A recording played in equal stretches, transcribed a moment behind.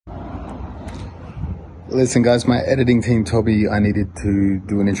Listen, guys, my editing team told me I needed to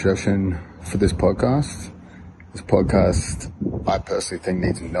do an introduction for this podcast. This podcast, I personally think,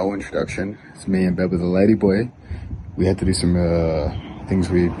 needs no introduction. It's me in bed with the Ladyboy. We had to do some things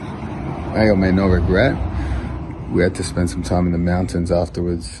we may or may not regret. We had to spend some time in the mountains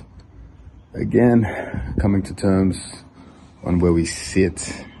afterwards. Again, coming to terms on where we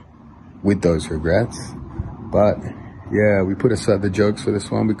sit with those regrets. But yeah, we put aside the jokes for this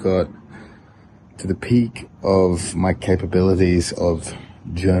one. We got to the peak of my capabilities of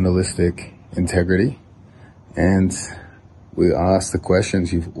journalistic integrity, and we asked the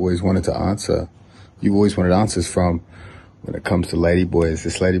questions you've always wanted to answer. You've always wanted answers from when it comes to ladyboys.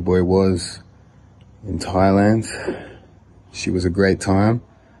 This ladyboy was in Thailand. She was a great time,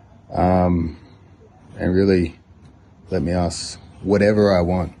 and really let me ask whatever I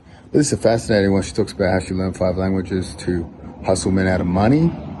want. This is a fascinating one. She talks about how she learned 5 languages to hustle men out of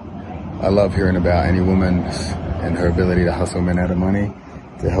money. I love hearing about any woman and her ability to hustle men out of money,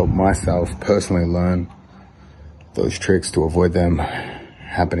 to help myself personally learn those tricks to avoid them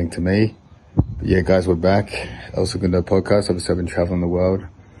happening to me. But yeah, guys, we're back. El Segundo Podcast. Obviously, I've been traveling the world,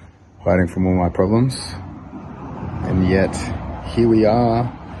 hiding from all my problems. And yet, here we are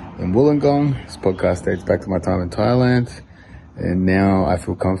in Wollongong. This podcast dates back to my time in Thailand. And now I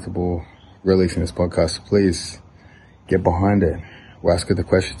feel comfortable releasing this podcast. So please get behind it. We'll ask her the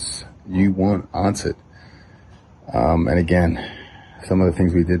questions you want answered. And again, some of the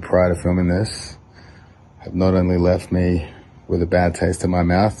things we did prior to filming this have not only left me with a bad taste in my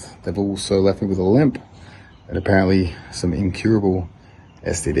mouth, they've also left me with a limp and apparently some incurable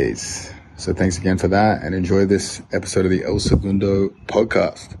STDs. So thanks again for that, and enjoy this episode of the El Segundo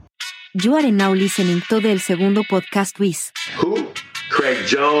Podcast. You are now listening to the El Segundo Podcast with... Who? Craig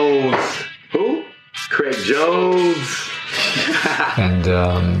Jones. Who? Craig Jones. And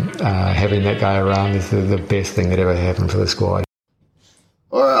having that guy around is the best thing that ever happened for the squad.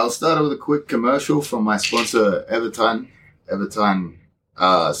 All right, I'll start with a quick commercial from my sponsor, Everton. Everton,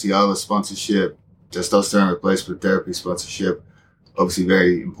 Cialis sponsorship, testosterone replacement therapy sponsorship. Obviously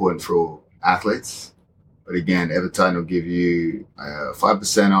very important for all athletes. But again, Everton will give you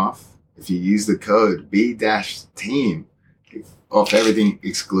 5% off if you use the code B-team off everything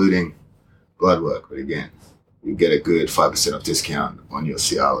excluding blood work. But again, you get a good 5% off discount on your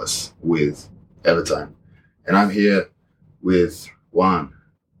Cialis with Everton. And I'm here with Juan.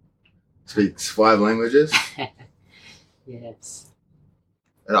 Speaks 5 languages. Yes.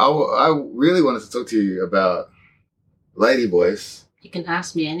 And I really wanted to talk to you about ladyboys. You can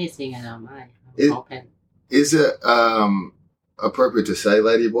ask me anything, I don't mind. I'm open. Is it appropriate to say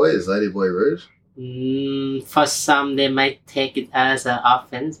ladyboy? Is ladyboy rude? For some, they might take it as an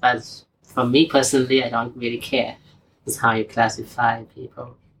offense, but for me personally, I don't really care. It's how you classify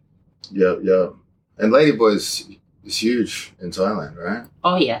people. Yeah. And ladyboy is huge in Thailand, right?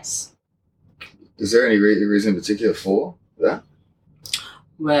 Oh, yes. Is there any reason in particular for that?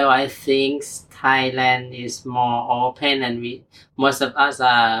 Well, I think Thailand is more open, and most of us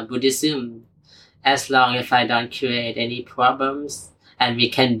are Buddhism. As long as I don't create any problems and we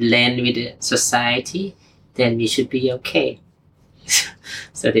can blend with the society, then we should be okay.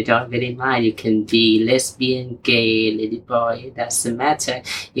 So they don't really mind. You can be lesbian, gay, ladyboy, doesn't matter.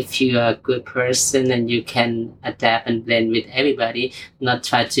 If you are a good person and you can adapt and blend with everybody, not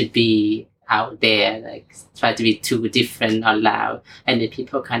try to be out there, like try to be too different or loud, and then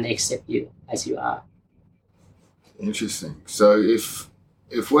people can accept you as you are. Interesting. So if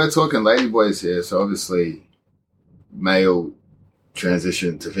we're talking ladyboys here, so obviously male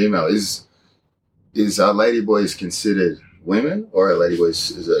transition to female, is our ladyboys considered women, or are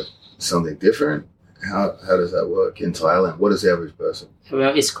ladyboys, is it something different? How does that work in Thailand? What is the average person?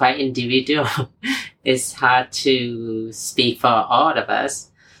 Well, it's quite individual. It's hard to speak for all of us,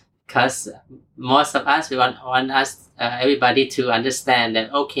 because most of us, we want us, everybody to understand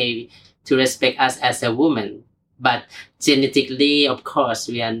that, okay, to respect us as a woman. But genetically, of course,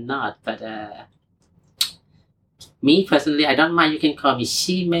 we are not. But me personally, I don't mind. You can call me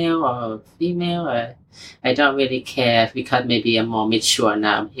she-male or female. I don't really care, because maybe I'm more mature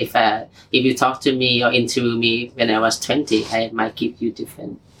now. If you talk to me or interview me when I was 20, I might give you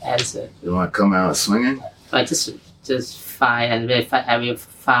different answer. You want to come out swinging? I just find and I will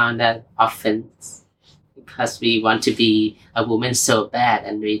find that offense, because we want to be a woman so bad,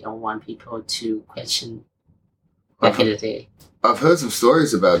 and we don't want people to question. Definitely. I've heard some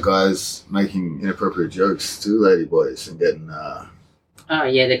stories about guys making inappropriate jokes to ladyboys and getting... Oh,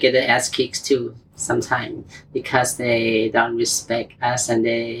 yeah, they get their ass kicked too sometimes, because they don't respect us,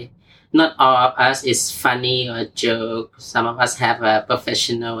 and not all of us is funny or joke. Some of us have a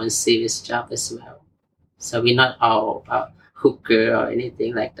professional and serious job as well. So we're not all about hooker or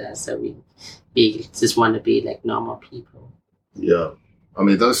anything like that. So we just want to be like normal people. Yeah. I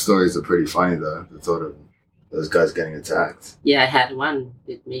mean, those stories are pretty funny, though. The thought of those guys getting attacked. Yeah, I had one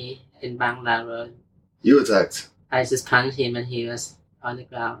with me in Bangla Road. You attacked? I just punched him and he was on the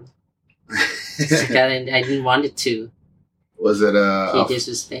ground. I didn't want it to. Was it He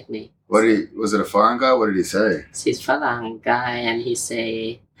disrespected me. Was it a foreign guy? What did he say? He's Falang guy and he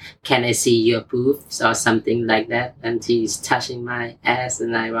say, "Can I see your boobs?" or something like that. And he's touching my ass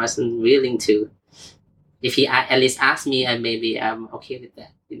and I wasn't willing to. If he at least asked me, maybe I'm okay with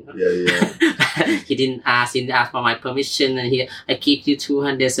that. You know? Yeah. He didn't ask for my permission, and I give you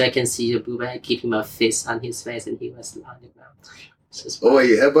 200 so I can see your boob. I give him a fist on his face, and he was on the ground.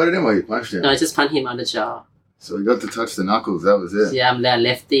 You headbutted him or you punched him? No, I just punched him on the jaw. So he got to touch the knuckles. That was it. Yeah, I'm the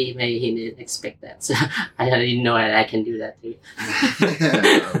lefty. Maybe he didn't expect that, so I didn't know that I can do that too.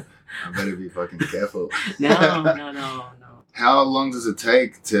 I better be fucking careful. No. How long does it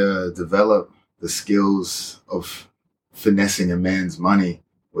take to develop the skills of finessing a man's money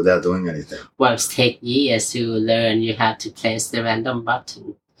without doing anything? Well, it takes years to learn. You have to place the random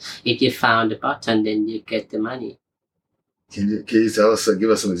button. If you found the button, then you get the money. Can you tell us, give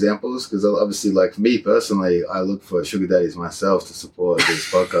us some examples? Because obviously, like me personally, I look for sugar daddies myself to support this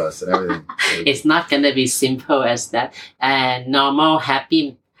podcast and everything. It's not going to be simple as that. And normal,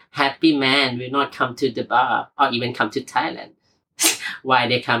 happy man will not come to the bar or even come to Thailand. Why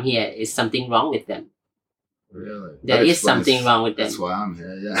they come here? Is something wrong with them? Really? There is something wrong with them. That's why I'm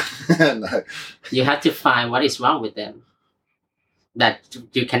here, yeah. No. You have to find what is wrong with them. That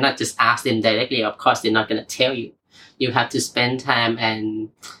you cannot just ask them directly. Of course, they're not going to tell you. You have to spend time and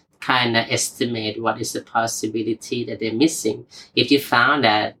kind of estimate what is the possibility that they're missing. If you found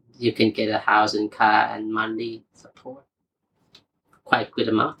that, you can get a house and car and monthly support. Quite good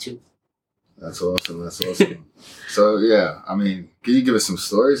amount too. That's awesome. So yeah, I mean, can you give us some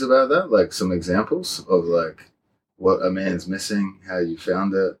stories about that? Like some examples of like what a man's missing, how you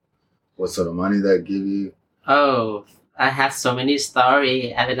found it, what sort of money that give you? Oh, I have so many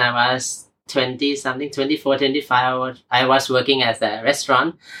stories. When I was 24, 25, I was working at a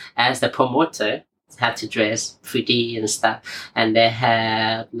restaurant as the promoter. Had to dress pretty and stuff. And they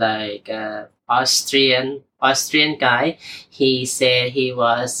had like Austrian guy. He said he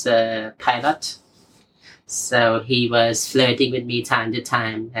was a pilot. So he was flirting with me time to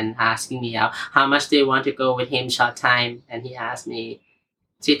time and asking me out, how much do you want to go with him short time? And he asked me,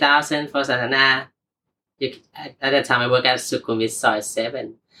 3,000 for Sanana. At that time I worked at Sukhumvit Soy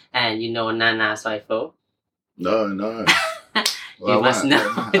 7. And you know Nana Soy 4? No. Well, you must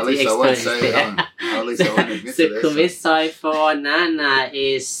know at least I won't say it. At least I won't admit to this. Sukhumvit Soy 4 Nana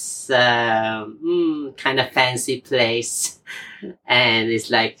is kind of fancy place. And it's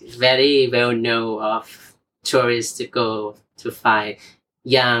like very well known of tourists to go to find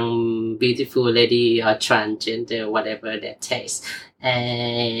young, beautiful lady or transgender, whatever their taste.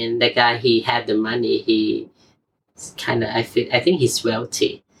 And the guy, he had the money. He kind of, I think he's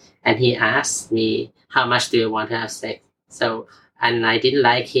wealthy. And he asked me, how much do you want to have sex? So, and I didn't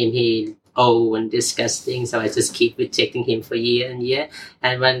like him. He old and disgusting. So I just keep rejecting him for year and year.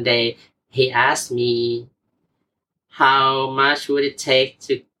 And one day he asked me, how much would it take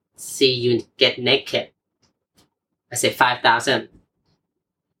to see you get naked? I said 5,000.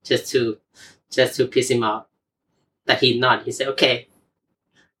 Just to piss him off. But he nodded. He said, okay.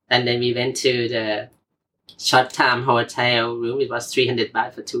 And then we went to the short time hotel room. It was 300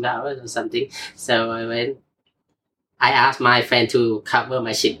 baht for 2 hours or something. So I asked my friend to cover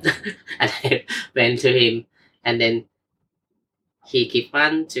my shit. And I went to him. And then he gave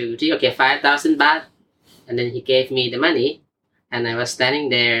 1, 2, 3, okay, 5,000 baht. And then he gave me the money. And I was standing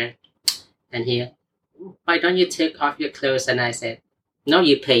there. And he, why don't you take off your clothes? And I said, no,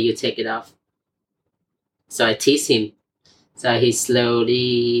 you pay, you take it off. So I teased him. So he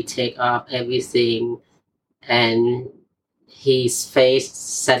slowly take off everything. And his face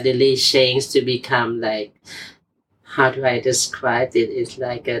suddenly changed to become like, how do I describe it? It's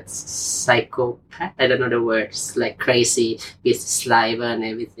like a psychopath. I don't know the words. Like crazy with saliva and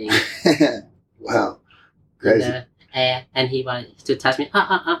everything. Wow. Crazy. And he wanted to touch me.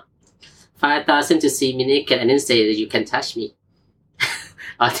 5,000 to see me naked. And then say that you can touch me.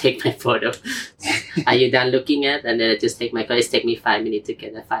 I'll take my photo. Are you done looking at? And then I just take my photo. It takes me 5 minutes to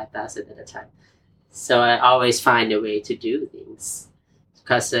get the 5,000 at a time. So I always find a way to do things.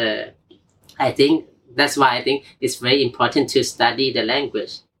 Because I think that's why I think it's very important to study the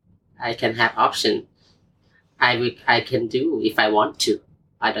language. I can have option. I can do if I want to.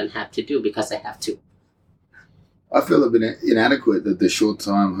 I don't have to do because I have to. I feel a bit inadequate that the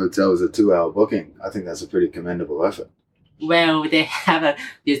short-time hotel is a 2-hour booking. I think that's a pretty commendable effort. Well, they have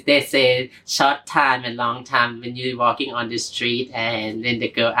they say short time and long time when you're walking on the street, and then the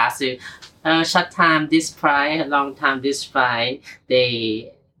girl asks you, short time this price, long time this price.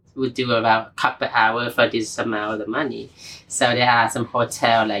 They would do about a couple hours for this amount of money. So there are some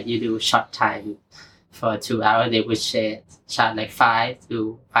hotel like you do short time for 2 hours, they would charge like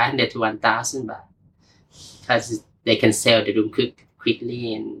 500 to 1,000 baht, because they can sell the room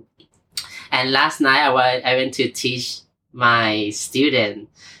quickly. And last night I went to teach my student,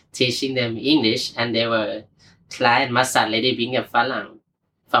 teaching them English, and they were client massage lady being a Falang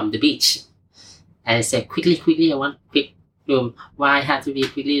from the beach, and I said quickly I want quick room. Why have to be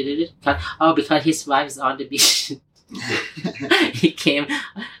quickly? Because his wife is on the beach. He came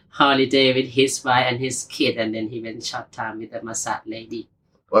holiday with his wife and his kid, and then he went short time with the massage lady.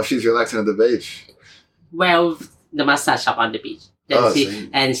 Well, she's relaxing at the beach. Well, the massage shop on the beach.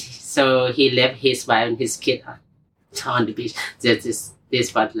 So he left his wife and his kid on the beach. This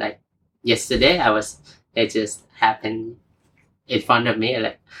was like yesterday. It just happened in front of me.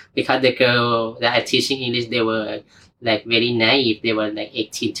 Like, because the girl that I teaching English, they were like very naive. They were like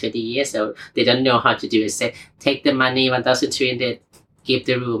 18, 20 years old. They don't know how to do it. Say, take the money, 1,300, give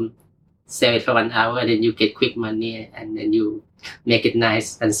the room, sell it for 1 hour, and then you get quick money, and then you make it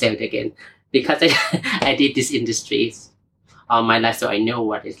nice and sell it again. Because I did this industry all my life, so I know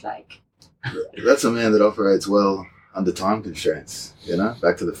what it's like. That's a man that operates well under time constraints,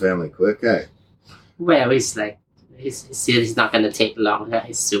 back to the family quick, eh? Well, it's like, it's not going to take long. I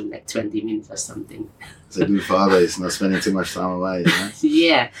assume like 20 minutes or something. It's a good father. He's not spending too much time away,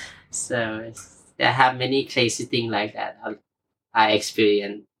 Yeah. So I have many crazy things like that. I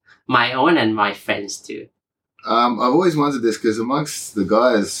experience my own and my friends too. I've always wondered this because amongst the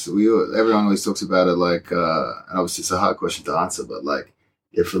guys, everyone always talks about it like, and obviously it's a hard question to answer, but like,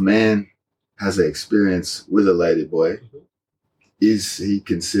 if a man has an experience with a ladyboy, is he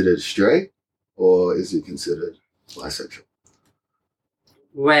considered straight or is he considered bisexual?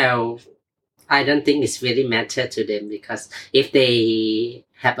 Well, I don't think it's really matter to them, because if they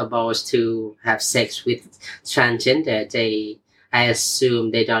have a balls to have sex with transgender, I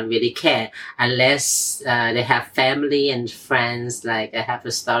assume they don't really care, unless they have family and friends. Like, I have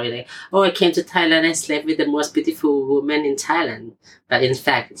a story like, I came to Thailand, I slept with the most beautiful woman in Thailand. But in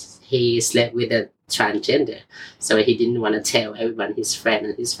fact, he slept with a transgender. So he didn't want to tell everyone, his friend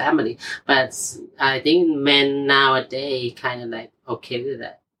and his family. But I think men nowadays kind of like okay with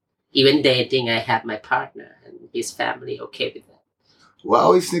that. Even dating, I have my partner and his family okay with that. Well, I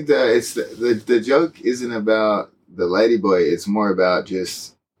always think that it's the joke isn't about the ladyboy, it's more about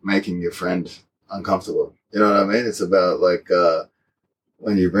just making your friend uncomfortable. You know what I mean? It's about like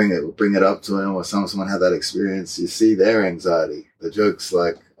when you bring it up to him, or someone had that experience, you see their anxiety. The joke's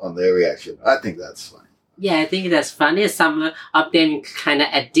like on their reaction. I think that's funny. Yeah, I think that's funny. Some of them kind of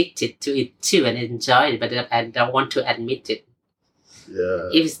addicted to it too and enjoy it, but I don't want to admit it. Yeah.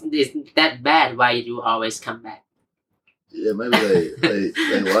 If it's that bad, why do you always come back? Yeah, maybe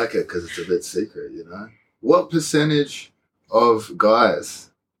they like it because it's a bit secret, What percentage of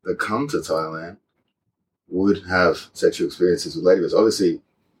guys that come to Thailand would have sexual experiences with ladyboys? Obviously,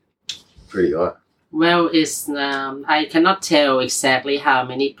 pretty high. Well, it's I cannot tell exactly how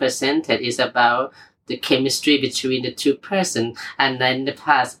many percentage. Is about the chemistry between the two persons. And in the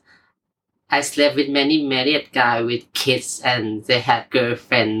past, I slept with many married guys with kids, and they had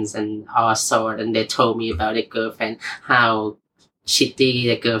girlfriends and all sort. And they told me about their girlfriend, how shitty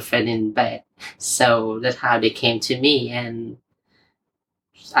the girlfriend in bed. So that's how they came to me, and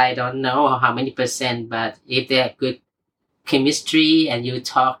I don't know how many percent, but if they have good chemistry and you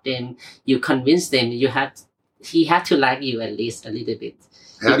talk them, you convince them, he had to like you at least a little bit.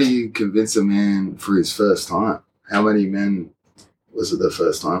 How do you convince a man for his first time? How many men was it the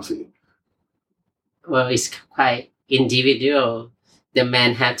first time for you? Well, it's quite individual. The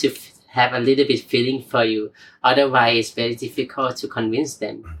man have to have a little bit feeling for you. Otherwise, it's very difficult to convince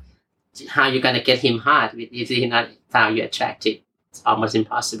them. How you gonna get him hard if he not found you attractive? It's almost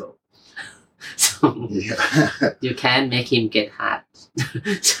impossible. So you can't make him get hard.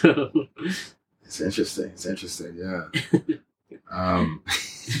 So it's interesting. Yeah.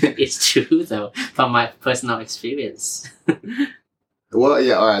 It's true though, from my personal experience. Well,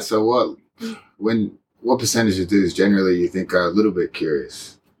 yeah. All right. So what percentage of dudes generally you think are a little bit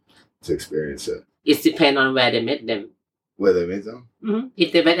curious to experience it? It depends on where they met them. Where they met them? Mm-hmm.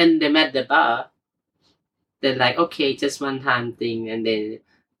 If they met the bar, then like, okay, just one time thing, and then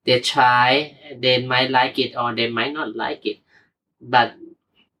they try, they might like it or they might not like it. But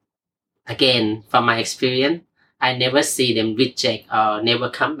again, from my experience, I never see them reject or never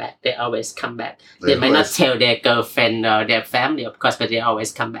come back. They always come back. They might not always- tell their girlfriend or their family, of course, but they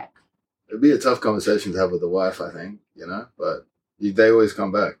always come back. It'd be a tough conversation to have with the wife, I think, but they always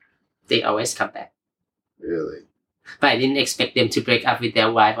come back. They always come back. Really? But I didn't expect them to break up with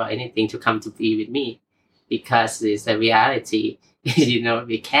their wife or anything to come to be with me, because it's a reality.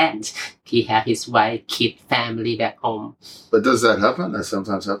 We can't. He have his wife, kid, family back home. But does that happen? That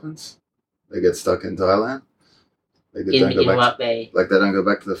sometimes happens? They get stuck in Thailand? In what way? Like they don't go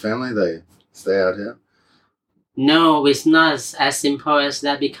back to the family? They stay out here? No, it's not as simple as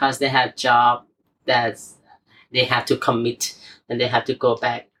that, because they have job that they have to commit and they have to go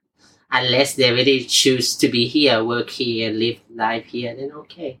back. Unless they really choose to be here, work here, live life here, then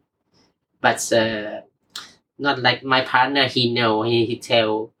okay. But not like my partner. He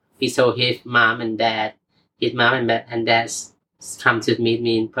told his mom and dad. His mom and dad come to meet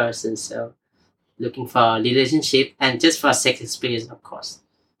me in person. So looking for a relationship and just for sex experience, of course.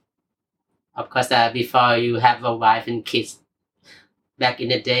 Of course, before you have a wife and kids, back in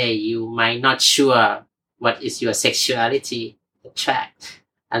the day, you might not sure what is your sexuality attract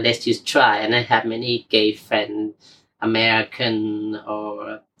unless you try. And I have many gay friends, American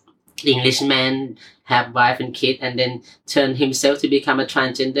or Englishman, have wife and kid, and then turn himself to become a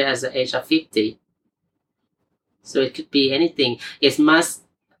transgender at the age of 50. So it could be anything. It must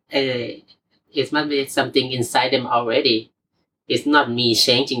be something inside them already. It's not me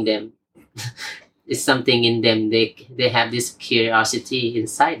changing them. It's something in them. They have this curiosity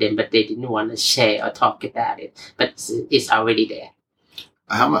inside them, but they didn't want to share or talk about it. But it's already there.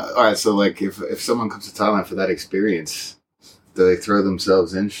 All right, so like if someone comes to Thailand for that experience, do they throw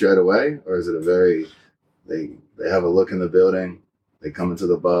themselves in straight away, or is it they have a look in the building, they come into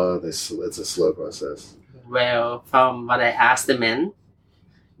the bar, it's a slow process? Well, from what I asked the men,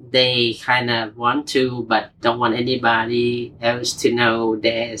 they kind of want to, but don't want anybody else to know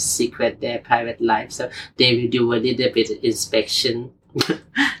their secret, their private life. So they will do a little bit of inspection.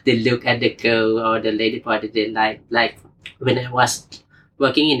 They look at the girl or the ladyboy that they like. Like when I was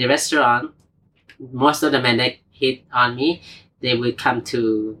working in the restaurant, most of the men that hit on me, they would come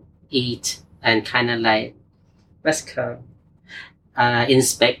to eat and kind of like, what's called,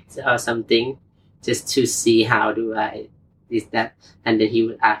 inspect or something, just to see how do I this that, and then he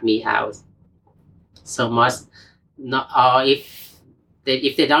would ask me out. So most, not all, if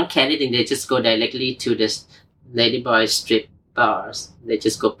they don't care anything, they just go directly to the ladyboy strip bars. They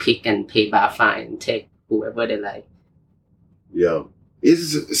just go pick and pay bar fine and take whoever they like. Yeah.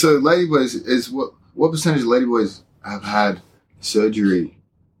 So ladyboys is what percentage of ladyboys have had surgery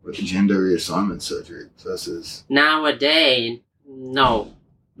with gender reassignment surgery versus Nowadays, no.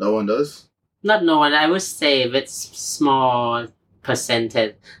 no one does? Not no one. I would say it's small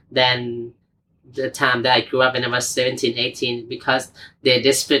percentage than the time that I grew up when I was 17, 18, because they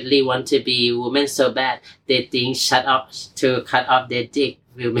desperately want to be women so bad. They think cut off their dick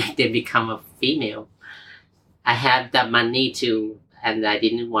will make them become a female. I had the money to, and I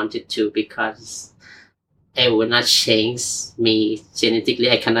didn't want it to, because it would not change me genetically.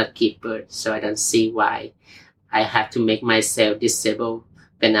 I cannot give birth, so I don't see why I have to make myself disabled.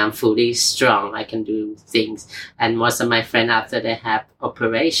 When I'm fully strong, I can do things. And most of my friends, after they have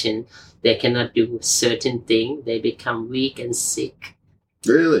operation, they cannot do certain things. They become weak and sick.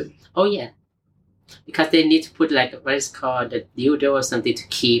 Really? Oh yeah, because they need to put like what is called a dildo or something to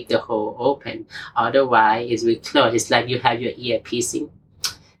keep the hole open. Otherwise, it's will close. It's like you have your ear piercing.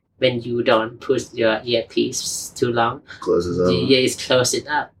 When you don't push your earpiece too long, Closes up. yeah, it's close it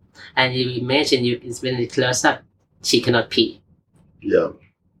up. And you imagine it's when it closes up, she cannot pee. Yeah.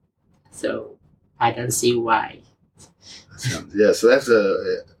 So I don't see why. Yeah, so they have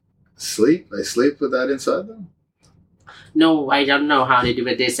to sleep? They sleep with that inside them? No, I don't know how they do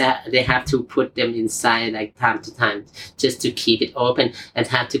it. They have to put them inside like time to time just to keep it open, and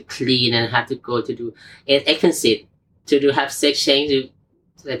have to clean and have to go to do it. Expensive to have sex change.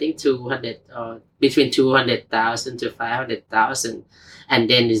 I think 200 or between 200,000 to 500,000, and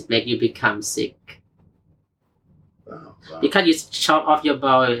then it make you become sick. Wow. Because you chop off your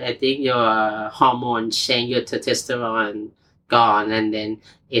body, I think your hormone change, your testosterone gone, and then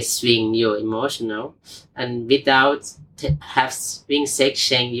it swing your emotional. And without having sex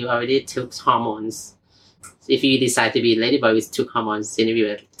change, you already took hormones. If you decide to be a ladyboy, we took hormones since we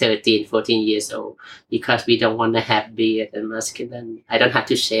were 13, 14 years old, because we don't want to have beard and masculine. I don't have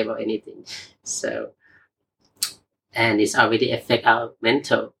to shave or anything. So, and it's already affect our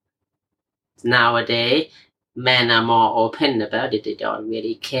mental. Nowadays, men are more open about it. They don't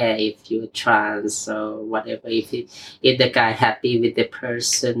really care if you're trans or whatever. If the guy happy with the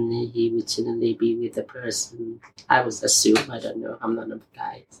person, he would generally be with the person. I would assume. I don't know. I'm not a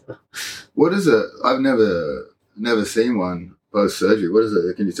guy. So. What is it? I've never seen one post surgery. What is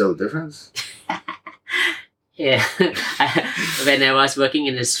it? Can you tell the difference? Yeah. When I was working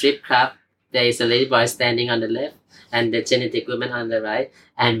in a strip club, there is a ladyboy standing on the left and the genetic woman on the right,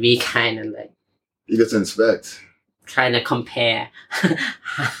 and we kind of like. You get to inspect. Kind of compare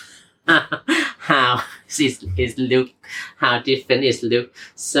how his look, how different his look.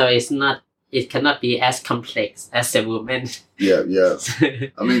 So it cannot be as complex as a woman. Yeah.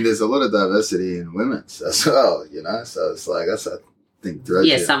 I mean, there's a lot of diversity in women's as well, so it's like, that's a thing.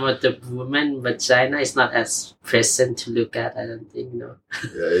 Yeah, some of the women vagina is not as pleasant to look at, I don't think,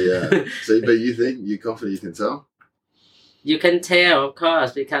 Yeah. So, but you're confident you can tell? You can tell, of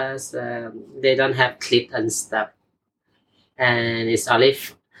course, because they don't have clit and stuff. And it's only,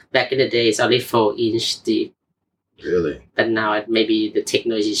 back in the day, it's only 4-inch deep. Really? But now maybe the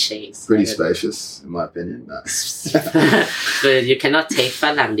technology changed. Pretty spacious, in my opinion. No. But you cannot take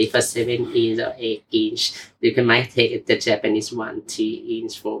Falang for 7 inch or 8 inch. You might take the Japanese one, 3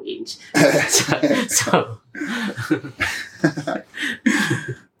 inch, 4 inch. so.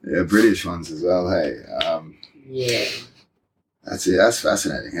 Yeah, British ones as well, hey. Yeah. That's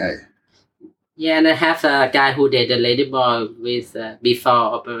fascinating, hey. Yeah, and I have a guy who did the Ladyboy with before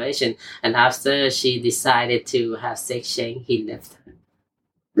operation, and after she decided to have sex change, he left her.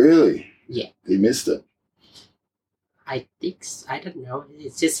 Really? Yeah. He missed it? I think so. I don't know.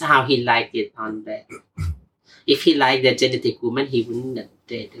 It's just how he liked it on bed. If he liked the genetic woman, he wouldn't have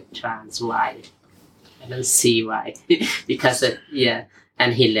dated trans. Why? I don't see why. Because,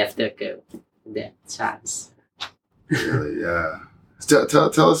 and he left the girl, the trans. Really, yeah.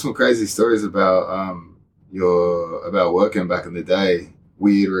 Tell us some crazy stories about about working back in the day.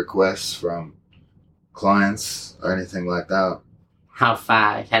 Weird requests from clients or anything like that. How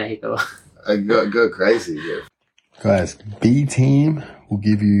far can I go? Go crazy. Yeah. Guys, B Team will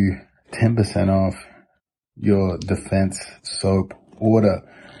give you 10% off your defense soap order.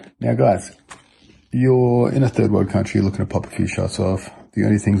 Now, guys, you're in a third world country looking to pop a few shots off. The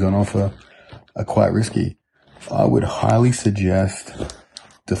only things on offer are quite risky. I would highly suggest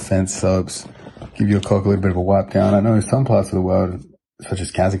defense soaps. Give your cock a little bit of a wipe down. I know in some parts of the world, such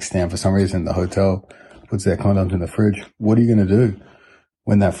as Kazakhstan, for some reason the hotel puts their condoms in the fridge. What are you going to do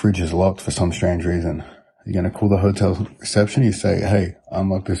when that fridge is locked for some strange reason? Are you going to call the hotel reception? You say, hey,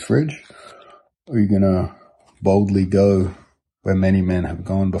 unlock this fridge? Or are you going to boldly go where many men have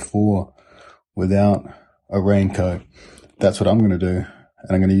gone before without a raincoat? That's what I'm going to do.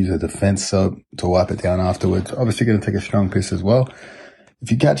 And I'm going to use a defense soap to wipe it down afterwards. Obviously going to take a strong piss as well.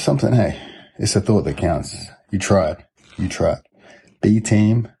 If you catch something, hey, it's a thought that counts. You tried. B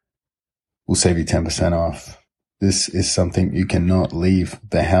Team will save you 10% off. This is something you cannot leave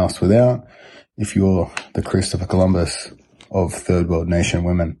the house without if you're the Christopher Columbus of third world nation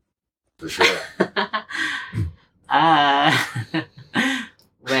women. For sure.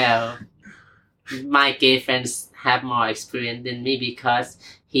 Well, my gay friends have more experience than me because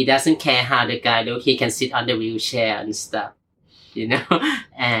he doesn't care how the guy look. He can sit on the wheelchair and stuff,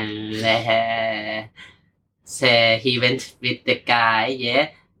 and so he went with the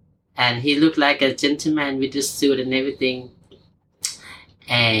guy, and he looked like a gentleman with the suit and everything.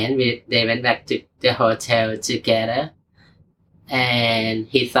 And they went back to the hotel together, and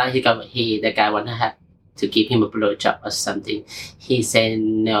he thought the guy wanted to give him a blowjob or something. He said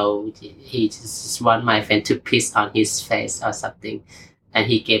no, he just want my friend to piss on his face or something, and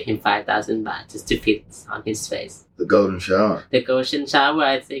he gave him 5,000 baht just to piss on his face. The golden shower. The golden shower,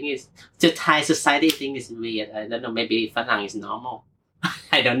 I think, is the Thai society thing is weird. I don't know. Maybe Falang is normal.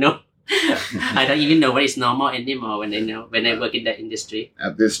 I don't know. I don't even know what is normal anymore when I work in the industry.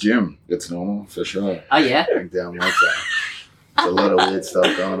 At this gym, it's normal for sure. Oh yeah. Drink down water. There's a lot of weird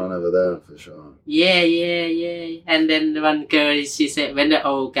stuff going on over there for sure. Yeah. And then one girl, she said, when the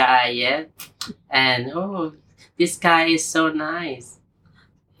old guy, and this guy is so nice.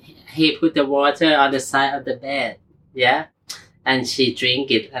 He put the water on the side of the bed, and she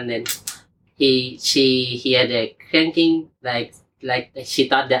drink it, and then she had a cranking like she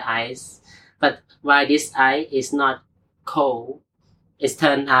thought the ice, but why this ice is not cold? It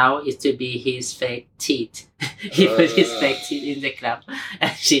turned out it to be his fake teeth. He put his fake teeth in the club,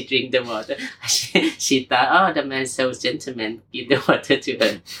 and she drink the water. She thought, the man so gentleman, give the water to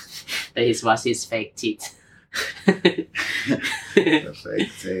her. But it was his fake teeth. The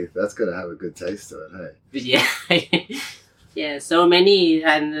fake teeth. That's gonna have a good taste to it, hey? Yeah. Yeah, so many,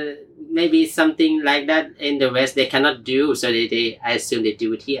 and maybe something like that in the West they cannot do, so I assume they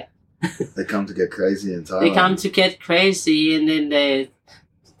do it here. They come to get crazy in Thailand. They come to get crazy, and then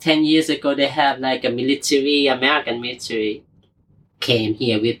 10 years ago they have like a American military came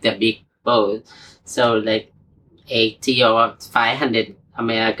here with the big boat. So like 80 or 500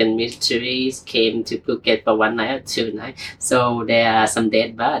 American militaries came to Phuket for 1 night or 2 nights. So there are some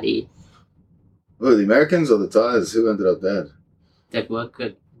dead body. Oh, the Americans or the Thais? Who ended up dead? The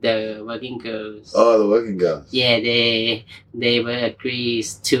working girls. Oh, the working girls. Yeah, they were agreed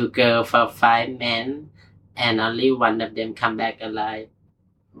 2 girls for 5 men, and only one of them come back alive.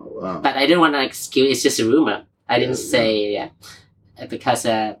 Oh, wow. But I don't want to excuse. It's just a rumor. I didn't say because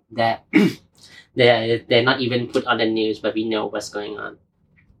that they're not even put on the news, but we know what's going on.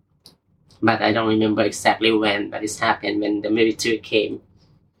 But I don't remember exactly when, but it's happened when the military came.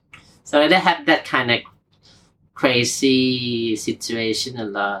 So they have that kind of crazy situation a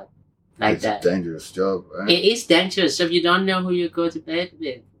lot, like it's that. It's a dangerous job, right? It is dangerous. So you don't know who you go to bed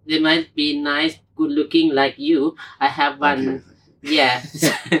with. They might be nice, good looking like you. I have one. Yeah,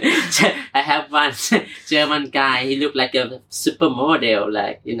 I have one German guy. He looked like a supermodel.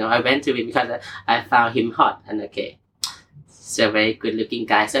 Like, I went to him because I found him hot. And okay, he's a very good looking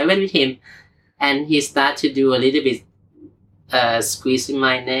guy. So I went with him, and he started to do a little bit squeezing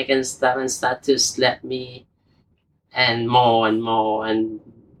my neck and stuff, and start to slap me, and more, and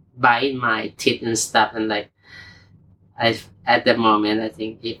bite my teeth and stuff. And like, at the moment, I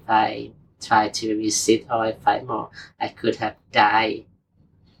think if I try to resist or I fight more, I could have died.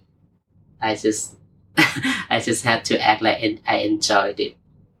 I just had to act like I enjoyed it.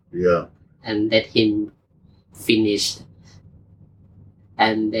 Yeah. And let him finish.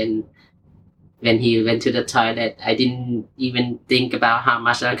 And then when he went to the toilet, I didn't even think about how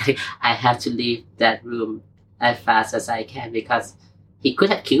much I have to leave that room as fast as I can, because he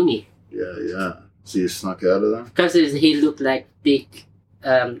could have killed me. Yeah. So you snuck out of there? Because he looked like big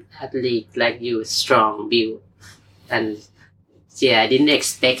athlete like you, strong build, and I didn't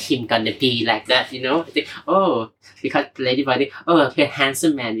expect him gonna be like that. I think, because Ladyboy, okay,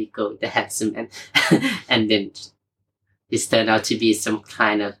 handsome man, we go the handsome man, and then this turned out to be some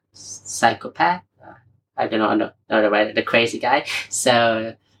kind of psychopath. I don't know, the crazy guy.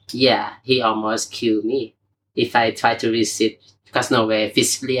 So he almost killed me if I try to resist, because no way,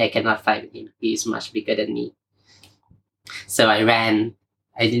 physically I cannot fight with him. He is much bigger than me. So I ran.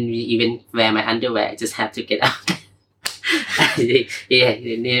 I didn't even wear my underwear. I just had to get out. I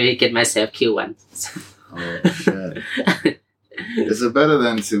nearly get myself killed once. Oh, shit. Is it better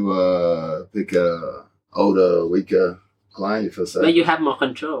than to pick a older, weaker client? You feel safe? Well, you have more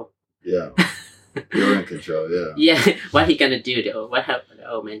control. Yeah. You're in control, yeah. Yeah, what he gonna do though? What the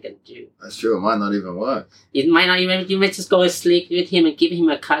old man gonna do? That's true. It might not even work. It might not even. You might just go and sleep with him and give him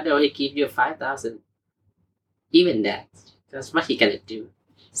a cuddle. He give you 5,000. Even that. That's what he gonna do.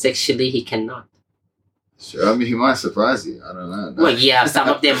 Sexually, he cannot. Sure. I mean, he might surprise you. I don't know. Well, yeah, some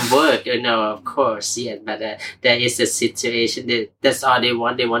of them work, of course, yeah. But there is a situation that's all they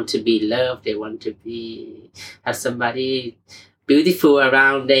want. They want to be loved. They want to have somebody beautiful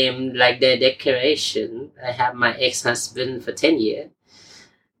around them, like their decoration. I have my ex-husband for 10 years.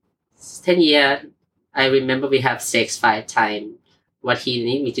 10 years, I remember we have sex 5 times. What he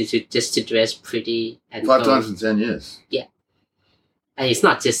need me to do, just to dress pretty and 5 times in 10 years. Yeah. And it's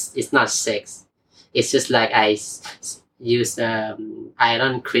not sex. It's just like I use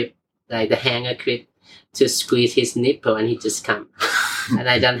iron clip, like the hanger clip, to squeeze his nipple, and he just come. And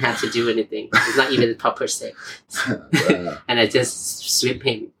I don't have to do anything. It's not even proper sex. Wow. And I just sweep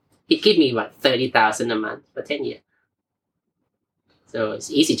him. He give me 30,000 a month for 10 years. So it's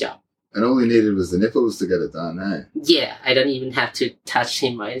an easy job. And all he needed was the nipples to get it done, hey? Yeah, I don't even have to touch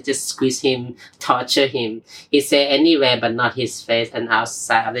him. I just squeeze him, torture him. He say anywhere but not his face and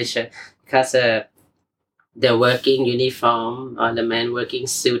outside of the shirt. Because the working uniform or the man working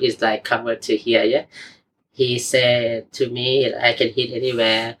suit is like covered to here, yeah? He said to me, I can hit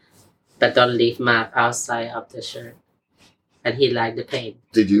anywhere, but don't leave mark outside of the shirt. And he liked the pain.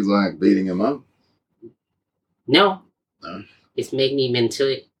 Did you like beating him up? No. No? It's made me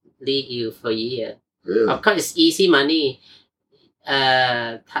mentally ill for a year. Really? Of course, it's easy money.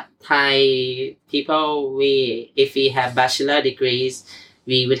 Thai people, if we have bachelor degrees,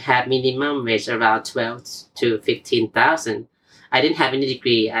 we would have minimum wage around 12 to 15,000. I didn't have any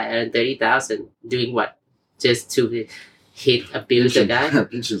degree. I earned 30,000. Doing what? Just to abuse a guy?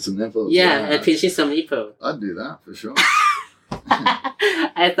 Pinching some nipples. Yeah, pinching some nipple. I'd do that for sure.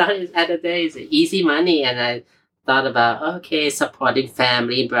 I thought at the day it's easy money, and I thought about, supporting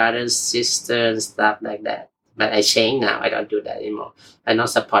family, brothers, sisters, stuff like that. But I changed now. I don't do that anymore. I don't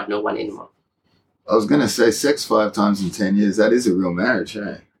support no one anymore. I was gonna say sex 5 times in 10 years. That is a real marriage,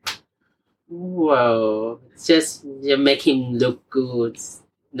 hey? Whoa. Just you make him look good,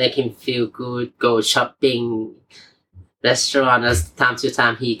 make him feel good, go shopping, restaurant. As time to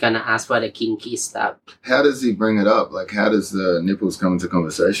time, he gonna ask for the kinky stuff. How does he bring it up? Like, how does the nipples come into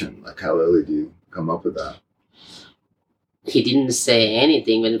conversation? Like, how early do you come up with that? He didn't say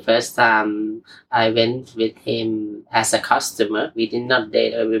anything when the first time I went with him as a customer. We did not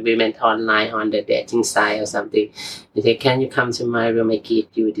date, or we went online on the dating site or something. He said, "Can you come to my room? I give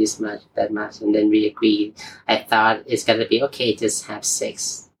you this much, that much," and then we agreed. I thought it's gonna be okay, just have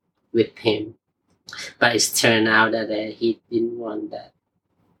sex with him, but it's turned out that he didn't want that.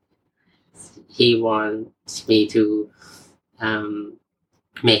 He wants me to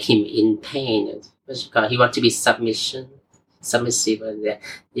make him in pain. He wants to be submissive.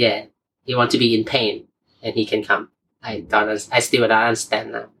 Yeah, he wants to be in pain, and he can come. I still don't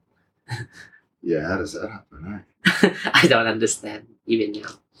understand now. Yeah, how does that happen, eh? I don't understand even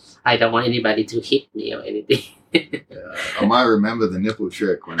now. I don't want anybody to hit me or anything. Yeah. I might remember the nipple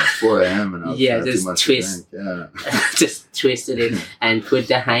trick when it's 4 a.m. and I was had too just much twist. to drink. Yeah. Just twisted it and put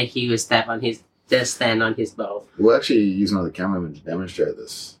the high heel step on his, just stand on his bowl. We'll actually use one of the cameramen to demonstrate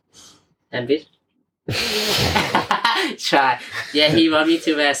this. And bitch. Try. Yeah, he want me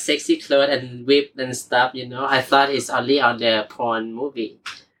to wear sexy clothes and whip and stuff, you know. I thought it's only on the porn movie.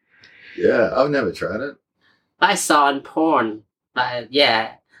 Yeah, I've never tried it. I saw on porn. But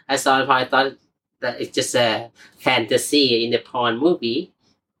yeah, I saw on porn. I thought that it's just a fantasy in the porn movie.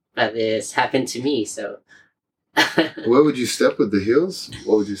 But it's happened to me, so. Where would you step with the heels?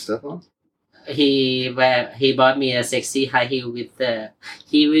 What would you step on? He bought me a sexy high heel with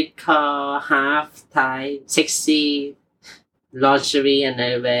he would call half tie sexy lingerie, and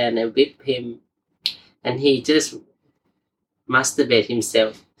I wear and I whip him, and he just masturbate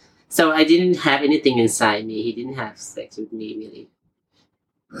himself. So I didn't have anything inside me. He didn't have sex with me really.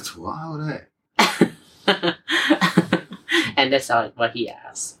 That's wild, eh? And that's all what he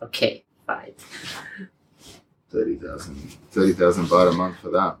asked. Okay, fine. 30,000 baht a month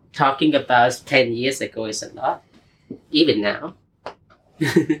for that. Talking about 10 years ago is a lot. Even now.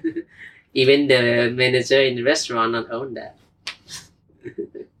 Even the manager in the restaurant not own that.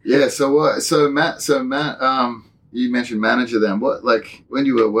 Yeah, so what? So Matt, you mentioned manager then. What, like, when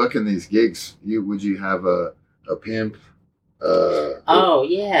you were working these gigs, would you have a pimp? Oh,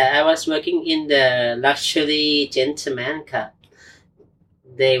 yeah. I was working in the luxury gentleman club.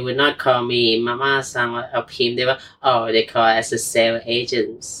 They would not call me Mama Sang or Pim. They call as a sales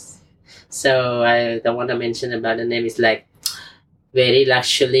agents. So I don't want to mention about the name. It's like very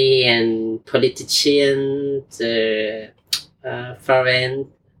luxury and politician, foreign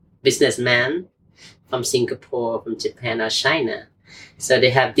businessman from Singapore, from Japan or China. So they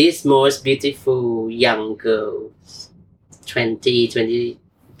have these most beautiful young girls, 20,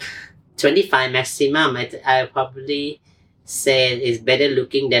 25 maximum. I probably say is better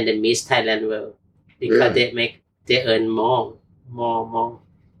looking than the Miss Thailand world because they earn more.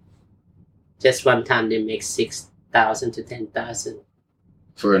 Just one time they make 6,000 to 10,000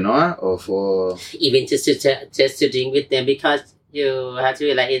 for a night, or for even just to drink with them, because you have to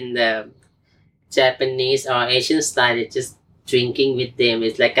be like in the Japanese or Asian style. It's just drinking with them.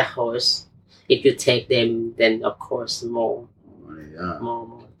 It's like a host. If you take them, then of course more.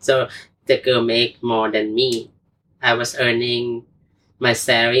 So the girl make more than me. I was earning, my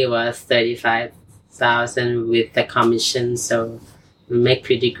salary was 35,000 with the commission, so we make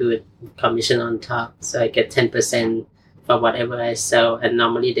pretty good commission on top. So I get 10% for whatever I sell, and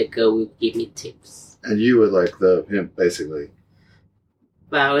normally the girl will give me tips. And you were like the pimp, basically.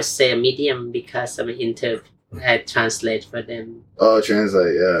 Well, I would say a medium because I'm an I translate for them. Oh,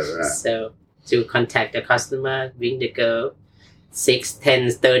 translate, yeah, right. So to contact the customer, bring the girl, 6, 10,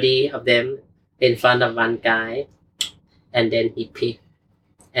 30 of them in front of one guy. And then he pick,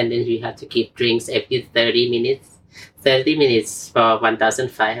 and then you have to keep drinks every 30 minutes. 30 minutes for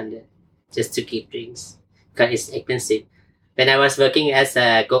 1,500 just to keep drinks because it's expensive. When I was working as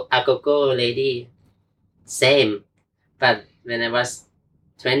a go lady, same. But when I was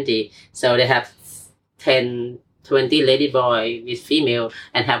 20, so they have 10, 20 ladyboy with female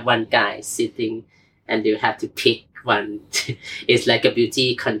and have one guy sitting, and you have to pick one. It's like a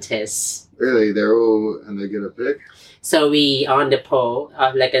beauty contest. Really? They get a pick? So we on the pole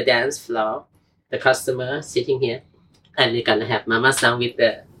of like a dance floor, the customer sitting here, and we're gonna have Mama Sang with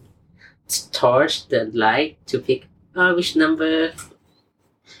the torch, the light to pick which number.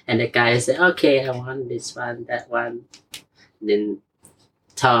 And the guy said, okay, I want this one, that one. Then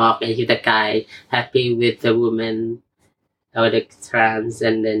talk, and if the guy happy with the woman or the trans,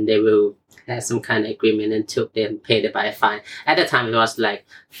 and then they will have some kind of agreement and took them pay the buy fine. At the time, it was like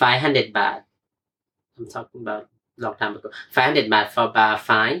 500 baht. I'm talking about a long time ago. 500 baht for bar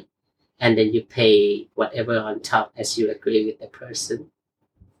fine, and then you pay whatever on top as you agree with the person.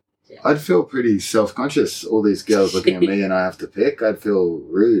 I'd feel pretty self-conscious. All these girls looking at me and I have to pick. I'd feel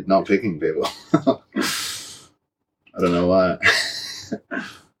rude not picking people. I don't know why.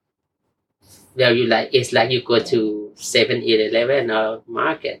 Well, it's like you go to 7-Eleven or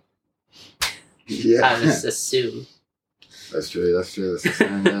market. Yeah. I would assume. That's true. That's the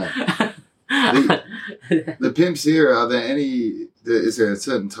same, yeah. The pimps here, are there any... Is there a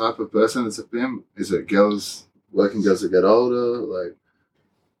certain type of person that's a pimp? Is it working girls that get older? Like...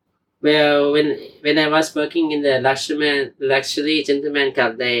 Well, when I was working in the luxury gentleman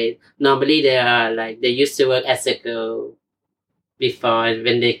club, they are like, they used to work as a girl before.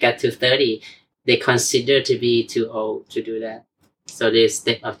 When they got to 30, they consider to be too old to do that. So they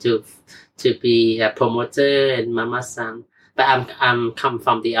step up to be a promoter and mama-san. But I'm come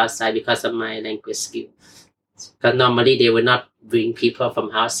from the outside because of my language skill. Because normally they would not bring people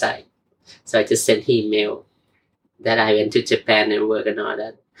from outside. So I just sent email that I went to Japan and work and all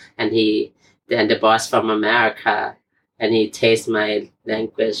that. And the boss from America, and he tastes my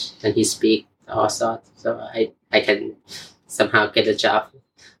language and he speak all sorts. So I can somehow get a job.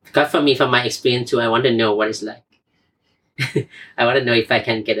 Because for me, from my experience too, I want to know what it's like. I want to know if I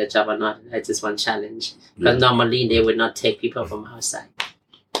can get a job or not. I just want challenge. Because normally they would not take people from outside.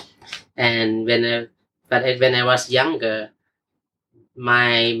 And when I was younger,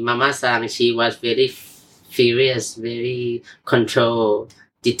 my mama-san, she was very furious, very controlled,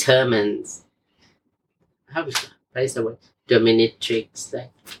 determined. What is the word? Dominatrix.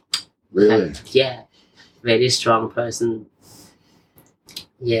 Like, Really? Yeah. Very strong person.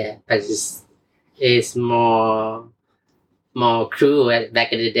 Yeah, but it's more cruel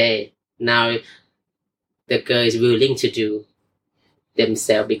back in the day. Now the girl is willing to do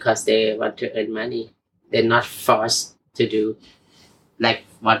themselves because they want to earn money. They're not forced to do like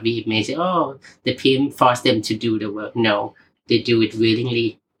what we may say, oh, the pimp forced them to do the work. No, they do it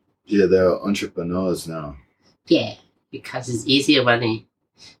willingly. Yeah, they're entrepreneurs now. Yeah, because it's easier money.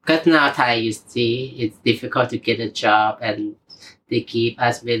 Because now Thai, you see, it's difficult to get a job and they give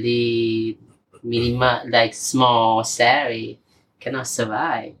us very minimal, like small salary. Cannot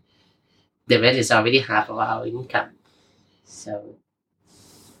survive. The rest is already half of our income. So,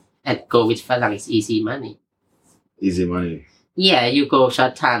 and go with Falang is easy money. Easy money. Yeah, you go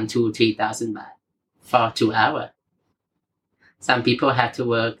short time 2,000-3,000 baht for 2 hours. Some people have to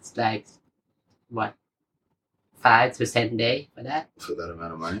work like, 5 to 10 days for that. For that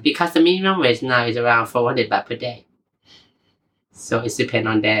amount of money? Because the minimum wage now is around 400 baht per day. So it depends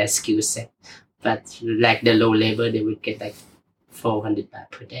on their skill set. But like the low labor, they would get like 400 baht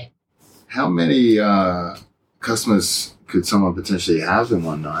per day. How many customers could someone potentially have in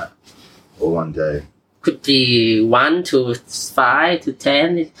one night or one day? Could be 1 to 5 to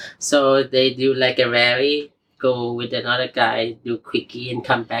 10. So they do like a rally, go with another guy, do quickie and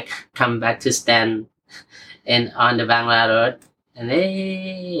come back to stand and on the Bangla Road. And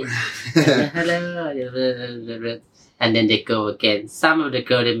hey, hello. And then they go again. Some of the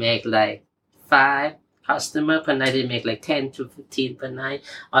girls, they make like 5 customers per night. They make like 10 to 15 per night.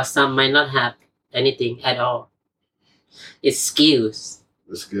 Or some might not have anything at all. It's skills.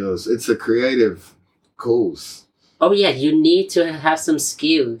 The skills. It's a creative course. Oh yeah, you need to have some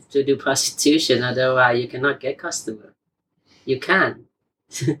skill to do prostitution. Otherwise, you cannot get customer. You can't.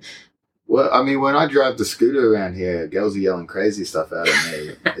 Well, I mean, when I drive the scooter around here, girls are yelling crazy stuff out at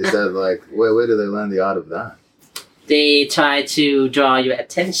me. Is that like, where do they learn the art of that? They try to draw your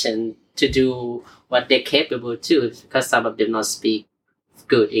attention to do what they're capable to, because some of them not speak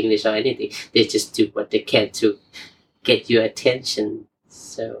good English or anything. They just do what they can to get your attention.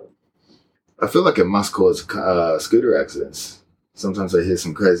 So I feel like it must cause scooter accidents. Sometimes I hear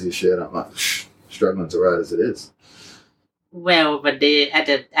some crazy shit. I'm like, struggling to ride as it is. Well, but they at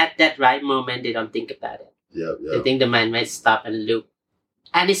that right moment, they don't think about it. Yep. They think the man might stop and look.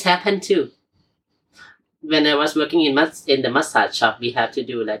 And it's happened too. When I was working in the massage shop, we have to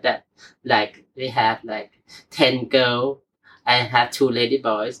do like that. Like, we have like 10 girls. I have 2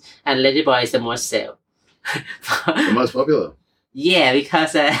 ladyboys. And ladyboy is the most sale. The most popular? Yeah,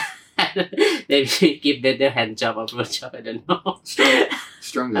 because they give them the hand job or blow job. I don't know.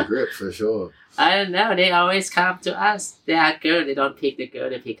 Stronger grip for sure. I don't know. They always come to us. They are girls. They don't pick the girl.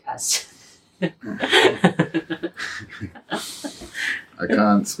 They pick us. I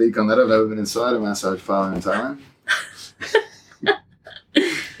can't speak on that. I've never been inside a massage parlor in Thailand.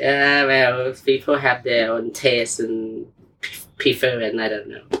 Yeah, well, people have their own taste and preference. I don't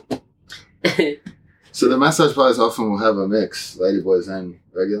know. So the massage parlors often will have a mix, ladyboys and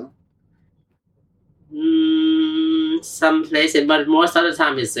regular. Some places, but most of the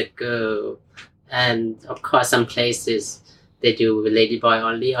time it's a girl, and of course some places they do ladyboy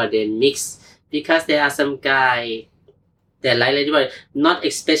only or they mix because there are some guy they like ladyboy, not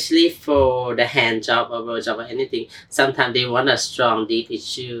especially for the hand job or blow job or anything. Sometimes they want a strong deep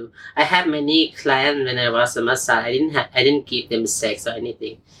issue. I have many clients when I was a massage. I didn't give them sex or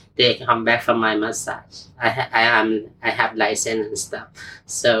anything. They come back from my massage. I have license and stuff,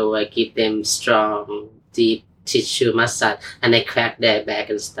 so I give them strong deep tissue massage and I crack their back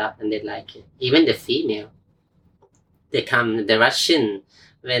and stuff and they like it. Even the female, they come the Russian.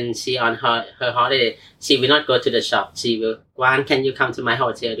 When she on her holiday, she will not go to the shop. She will, Juan, can you come to my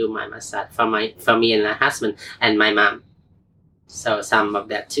hotel do my massage for me and my husband and my mom. So some of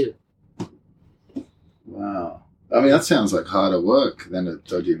that too. Wow. I mean, that sounds like harder work than a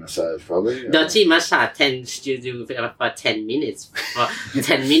dodgy massage, probably. Dodgy massage you do for 10 minutes or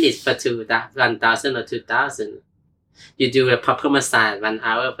 10 minutes for 1,000 or 2,000. You do a proper massage 1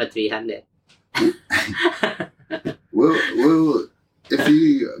 hour for 300. Well, if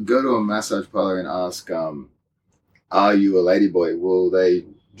you go to a massage parlor and ask, are you a ladyboy, will they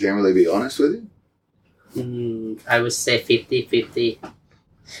generally be honest with you? I would say 50-50.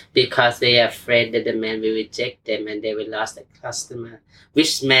 Because they are afraid that the man will reject them and they will lose the customer.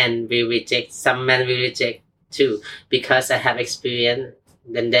 Which man will reject? Some men will reject too. Because I have experience,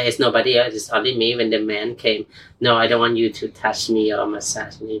 then there is nobody else, it's only me. When the man came, no, I don't want you to touch me or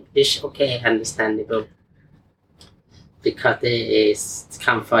massage me. Which, okay, understandable. Because they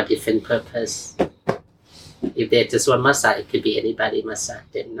come for a different purpose. If they just want massage, it could be anybody massage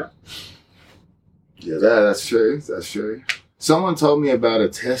them, no? Yeah, that's true. That's true. Someone told me about a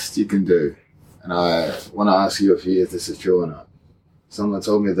test you can do, and I want to ask you if this is true or not. Someone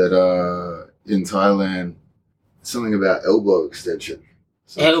told me that in Thailand, something about elbow extension.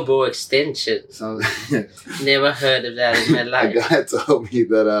 Elbow extension? Never heard of that in my life. A guy told me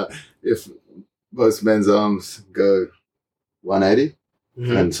that if most men's arms go 180,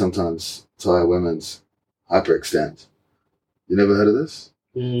 and sometimes Thai women's hyperextend. You never heard of this?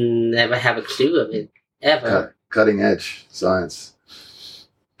 Never have a clue of it, ever. Cutting edge science.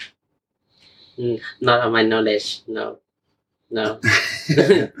 Not on my knowledge, no. All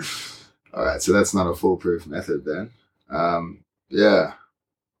right, so that's not a foolproof method then. Yeah.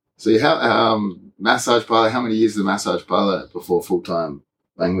 So you have massage parlor. How many years the massage parlor before full-time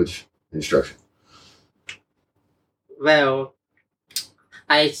language instruction? Well,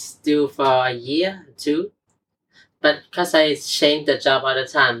 I do for a year, 2. But because I changed the job all the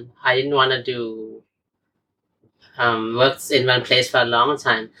time, I didn't want to do works in one place for a long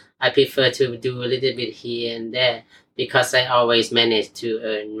time. I prefer to do a little bit here and there because I always manage to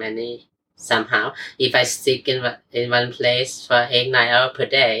earn money somehow. If I stick in one place for 8-9 hours per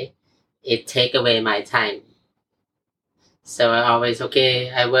day, it take away my time. So I always,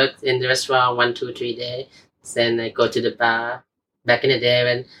 I work in the restaurant 1, 2, 3 days. Then I go to the bar. Back in the day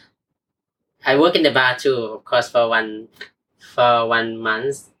when I work in the bar too, of course, for one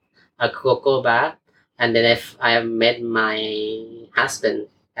month, a cocoa bar. And then I met my husband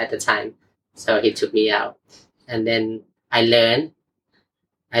at the time. So he took me out. And then I learned.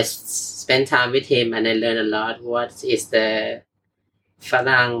 I spent time with him and I learned a lot. What is the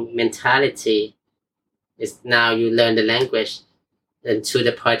Farang mentality? Is now you learn the language. And to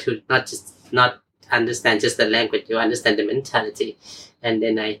the point to not understand just the language, you understand the mentality. And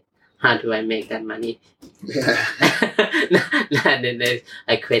then how do I make that money? Yeah. And then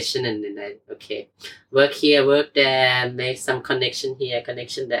I question and then work here, work there, make some connection here,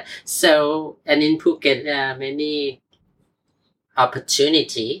 connection there. So, and in Phuket, there are many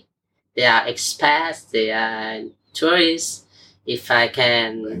opportunity. There are expats, there are tourists. If I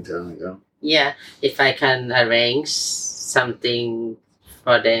can, if I can arrange something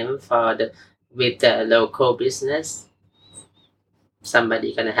for them with the local business,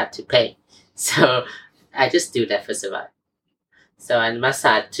 somebody gonna have to pay. So I just do that for survival. So and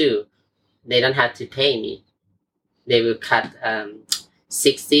massage too, they don't have to pay me. They will cut 40%,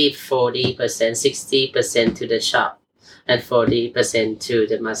 60% to the shop and 40% to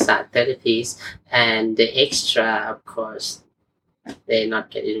the massage therapies, and the extra, of course, they're not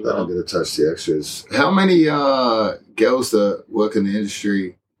getting involved. I'm going to touch the extras. How many girls that work in the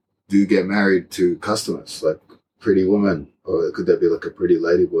industry do get married to customers, like Pretty Woman? Or could that be like a Pretty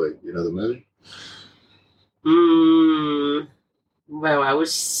Ladyboy? You know the movie? Well, I would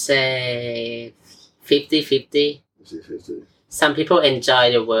say 50-50. 50-50. some people enjoy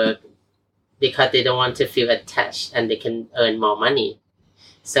the work because they don't want to feel attached and they can earn more money.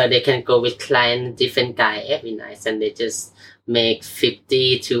 So they can go with client, different guy every night, and they just make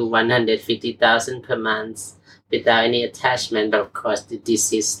 50 to 150,000 per month without any attachment. But of course, the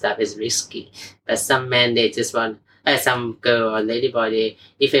disease stuff is risky. But some men, they just want, some girl or ladyboy,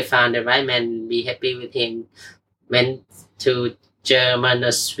 if they found the right man, be happy with him, went to Germany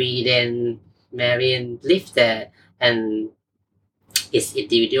or Sweden, marry and live there, and it's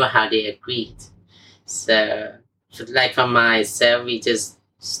individual how they agreed. So like for myself, we just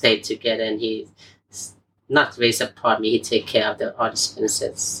stayed together, and he not really support me. He take care of all the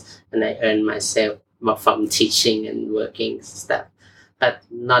expenses, and I earn myself more from teaching and working stuff. But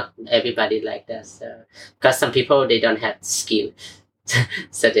not everybody like that. So because some people, they don't have skill,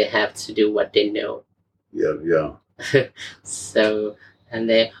 so they have to do what they know. Yeah. So and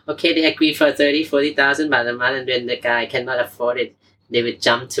they agree for 30,000-40,000 baht a month, and when the guy cannot afford it, they will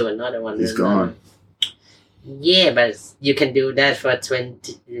jump to another one. He's gone. Yeah, but you can do that for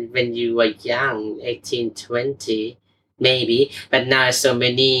 20 when you were young, 18, 20, maybe. But now so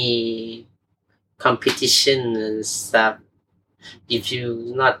many competition and stuff. If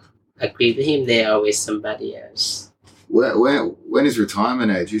you not agree with him, there's always somebody else. When is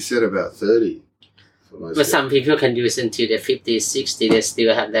retirement age? You said about 30. But some people can do it until they're 50, 60. They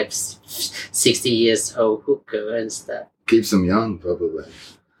still have like 60 years old hooker and stuff. Keeps them young, probably.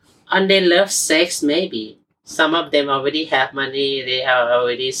 And they love sex, maybe. Some of them already have money. They are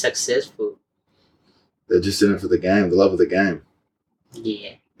already successful. They're just in it for the game, the love of the game.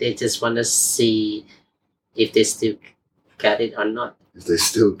 Yeah. They just want to see if they still got it or not. If they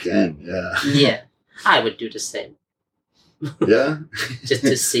still can, yeah. Yeah. I would do the same. Yeah? Just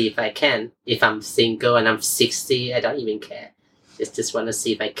to see if I can. If I'm single and I'm 60, I don't even care. Just want to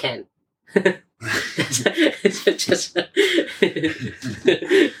see if I can. Just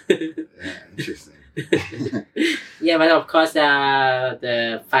Yeah, interesting. Yeah, but of course,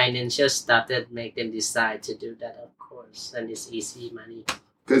 the financial stuff that make them decide to do that, of course, and it's easy money.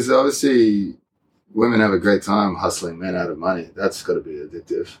 Because obviously, women have a great time hustling men out of money. That's got to be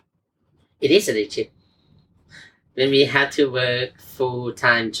addictive. It is addictive. When we had to work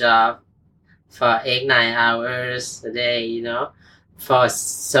full-time job for 8-9 hours a day, for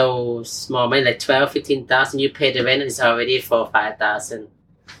so small money, like 12,000-15,000, you pay the rent, it's already 4,000-5,000.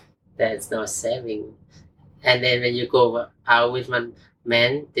 There's no saving. And then when you go out with one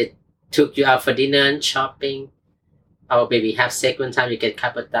man, they took you out for dinner and shopping, or maybe have sex one time, you get a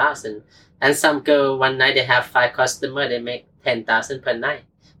couple thousand. And some girl, one night they have 5 customers, they make 10,000 per night.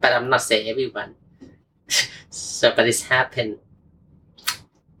 But I'm not saying everyone. But it's happened.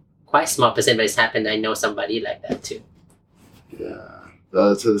 Quite small percent, but it's happened. I know somebody like that too. Yeah.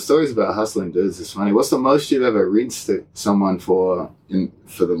 So the stories about hustling dudes is funny. What's the most you've ever rinsed someone for the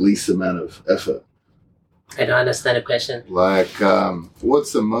least amount of effort? I don't understand the question. Like,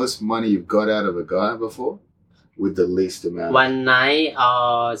 what's the most money you've got out of a guy before with the least amount? One night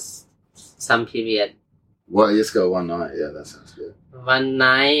or some period? Well, let's go one night. Yeah, that sounds good. One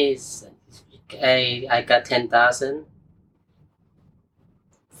night, I got 10,000.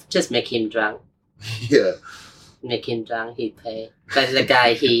 Just make him drunk. Yeah. Make him drunk, he pay. But the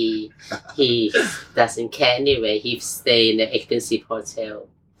guy, he doesn't care anyway. He stay in the expensive hotel,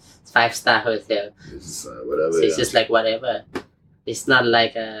 5-star hotel. It's whatever. So it's just like whatever. It's not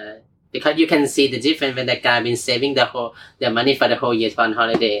like because you can see the difference when the guy been saving the money for the whole year on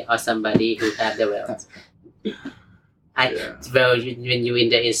holiday, or somebody who have the wealth. Well, when you're in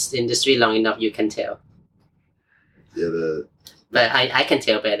the industry long enough, you can tell. Yeah, But I can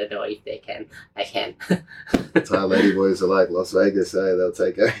tell better though if they can. I can. Thai ladyboys are like Las Vegas, they'll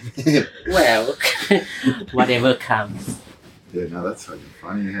take everything. Well, whatever comes. Yeah, no, that's fucking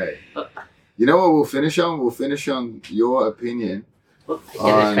funny, hey. You know what we'll finish on? We'll finish on your opinion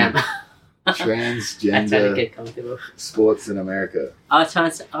on transgender sports in America.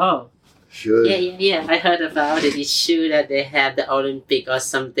 Sure. Yeah. I heard about the issue that they have the Olympic or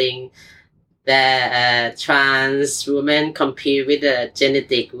something that trans women compete with a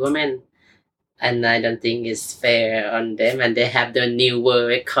genetic woman, and I don't think it's fair on them, and they have the new world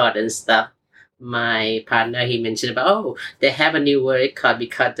record and stuff. My partner, he mentioned about, they have a new world record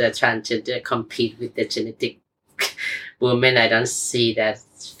because the transgender compete with the genetic woman. I don't see that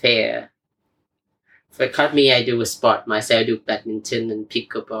fair. Because me, I do sport myself, I do badminton and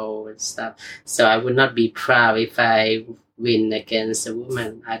pickleball and stuff, so I would not be proud if I win against a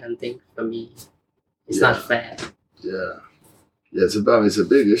woman. I don't think for me it's not fair. Yeah, it's a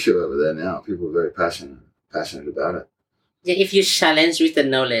big issue over there now. People are very passionate about it. Yeah, if you challenge with the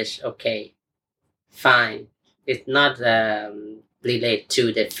knowledge, okay, fine. It's not related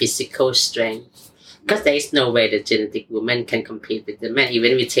to the physical strength. Because there is no way the genetic woman can compete with the man.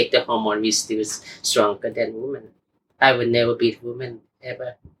 Even we take the hormone, we still stronger than women. I would never beat women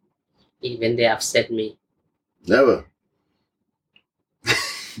ever. Even they upset me. Never.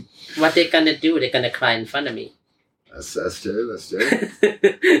 What they gonna do? They're gonna cry in front of me. That's true. That's true.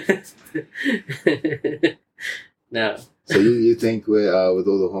 No. So you think with all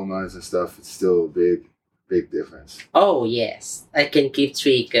the hormones and stuff, it's still a big difference? Oh yes, I can keep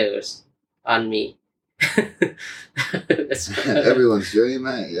 3 girls on me. Everyone's dream,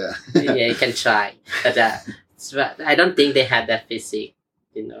 mate. Yeah. Yeah, you can try, but I don't think they have that physique.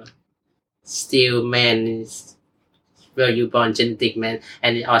 Still, man is you born genetic man,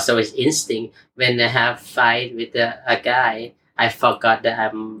 and it also is instinct. When I have fight with a guy, I forgot that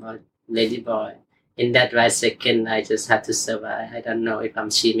I'm a ladyboy. In that right second, I just had to survive. I don't know if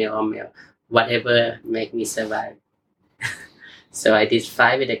I'm female or male. Whatever make me survive. So I did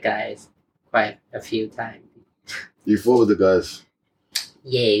fight with the guys quite a few times. You fought with the guys?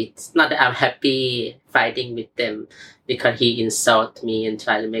 Yeah, it's not that I'm happy fighting with them because he insult me and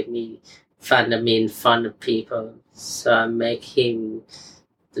try to make me fun of me in front of people. So I make him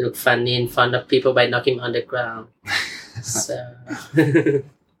look funny in front of people by knocking him on the ground. So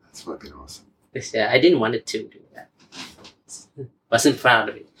that's fucking awesome. Yeah, I didn't want to do that. Wasn't proud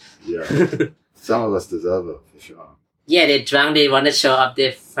of it. Yeah. Some of us deserve it, for sure. Yeah, they're drunk. They want to show up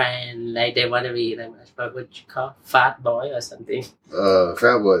their friend. Like, they want to be, like, what you call fat boy or something.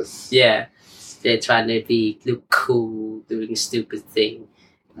 Fat boys. Yeah. They're trying to look cool, doing stupid thing.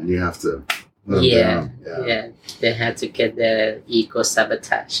 And you have to yeah. They have to get their ego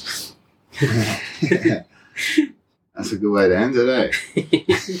sabotaged. That's a good way to end it, eh?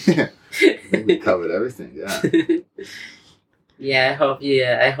 I think we covered everything, yeah. Yeah,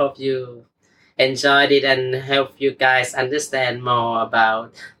 I hope you enjoyed it and help you guys understand more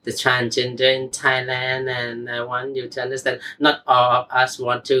about the transgender in Thailand. And I want you to understand, not all of us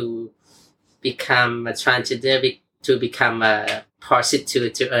want to become a transgender to become a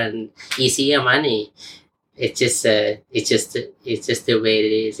prostitute to earn easier money. It's just the way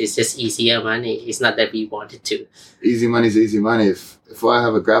it is. It's just easier money. It's not that we wanted to. Easy money's easy money. If I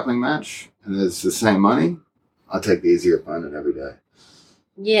have a grappling match and it's the same money, I'll take the easier opponent every day.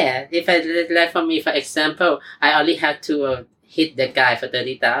 Yeah, if like for me, for example, I only have to hit the guy for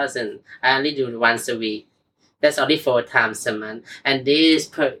 30,000. I only do it once a week. That's only 4 times a month. And these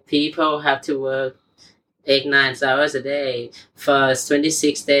people have to work 8-9 hours a day for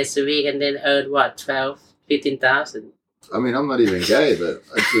 26 days a week, and then earn what, 12,000-15,000. I mean, I'm not even gay, but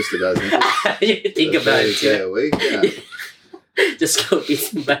I twist it out. You think about it too. A week, yeah. Just go beat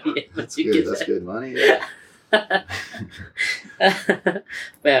somebody. That's good. That's good money. Yeah.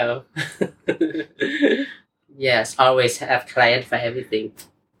 Well, yes, always have client for everything.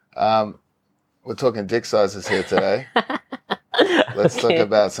 We're talking dick sizes here today. Let's talk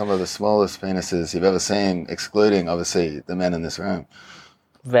about some of the smallest penises you've ever seen, excluding, obviously, the men in this room.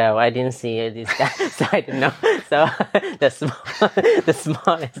 Well, I didn't see this guy, so I don't know. So the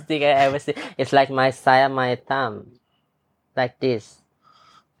smallest thing I ever see is like my size of my thumb, like this.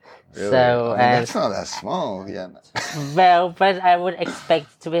 Really? So that's not that small, yeah. Well, but I would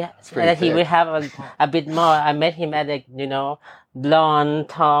expect to be that he will have a bit more. I met him at a blonde,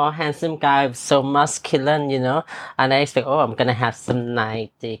 tall, handsome guy, so muscular, and I expect, I'm gonna have some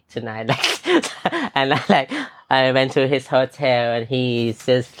night dick tonight, and I went to his hotel and he's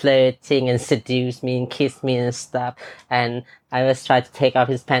just flirting and seduced me and kissed me and stuff, and I was trying to take off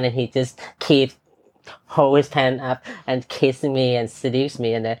his pants and he just hold his pants up and kiss me and seduce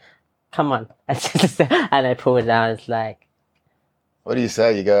me, and then come on, and I pull it down. It's like, what do you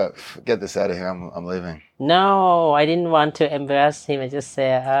say? You go, get this out of here. I'm leaving. No, I didn't want to embarrass him. I just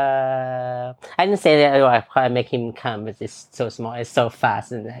said, I didn't say that. I make him come, but it's so small, it's so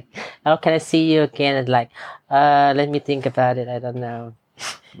fast, and can I see you again? And let me think about it. I don't know.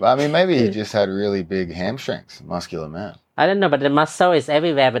 I mean, maybe he just had really big hamstrings, muscular man. I don't know, but the muscle is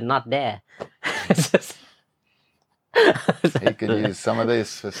everywhere, but not there. He can use some of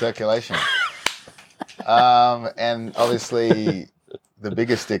this for circulation. And obviously, the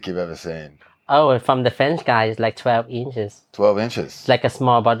biggest dick you've ever seen. Oh, from the French guy, it's like 12 inches. 12 inches? It's like a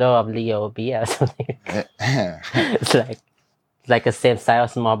small bottle of Leo beer or something. It's like the same size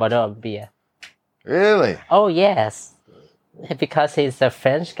of small bottle of beer. Really? Oh, yes. Because he's a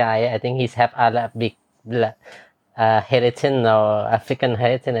French guy, I think he's have a big heritage or African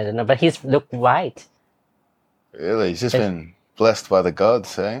heritage, I don't know. But he's look white. Really? He's just been blessed by the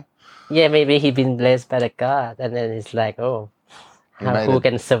gods, eh? Yeah, maybe he's been blessed by the god. And then it's like, Who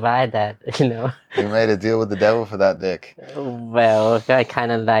can survive that? You made a deal with the devil for that dick. Well, I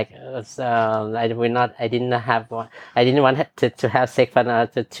kind of like. I didn't have one. I didn't want to have sex for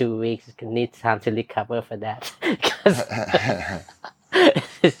another 2 weeks. I need time to recover for that. Because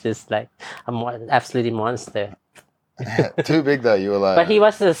it's just like I'm absolutely monster. Too big though. You were like. But he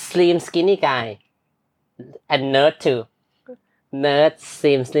was a slim, skinny guy, and nerd too. Nerd,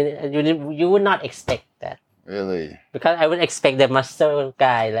 slim, skinny. You would not expect that. Really? Because I would expect the muscle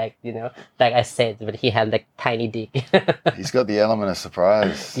guy, like I said, but he had like tiny dick. He's got the element of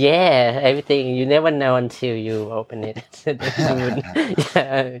surprise. Yeah, everything. You never know until you open it.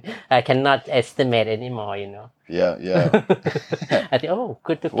 I cannot estimate anymore, Yeah. I think, oh,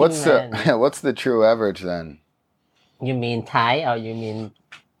 good looking man. What's the true average then? You mean Thai or you mean?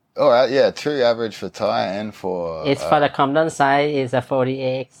 Oh, yeah, true average for Thai and for... It's for the common size is a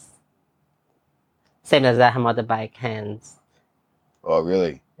 40X. Same as the motorbike hands. Oh,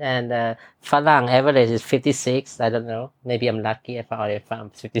 really? And Falang average is 56. I don't know. Maybe I'm lucky if I already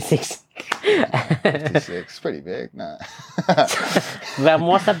found 56. 56. Pretty big, nah. Well,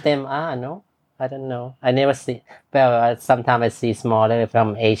 most of them are, no? I don't know. I never see. Well, sometimes I see smaller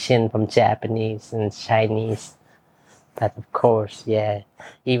from Asian, from Japanese and Chinese. But of course, yeah.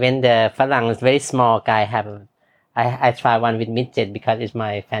 Even the Falang is very small guy. I try one with midget because it's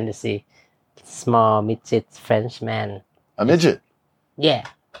my fantasy. Small midget French man. A midget? Yeah.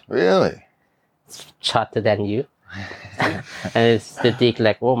 Really? It's shorter than you. And it's the dick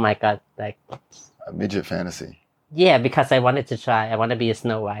like, oh my God. Like a midget fantasy. Yeah, because I wanted to try. I want to be a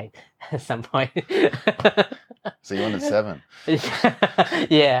Snow White at some point. So you wanted 7?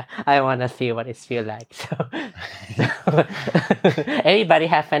 Yeah, I want to feel what it feels like. So everybody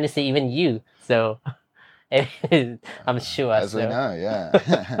have fantasy, even you. So I'm sure. As we know, yeah.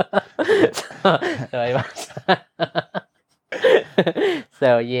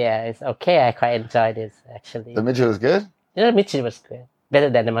 So yeah, it's okay. I quite enjoyed this actually. The midget was good? Yeah, the midget was good. Better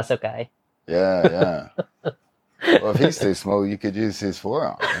than the muscle guy. Yeah. Well, if he's too small, you could use his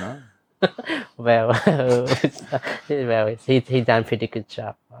forearm, Well, he done pretty good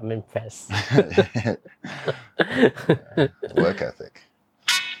job. I'm impressed. Work ethic.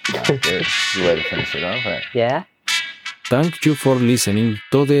 Good. Good way to finish it off, eh? Yeah. Thank you for listening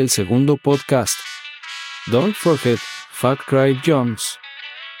to el segundo podcast. Don't forget, Fat Craig Jones.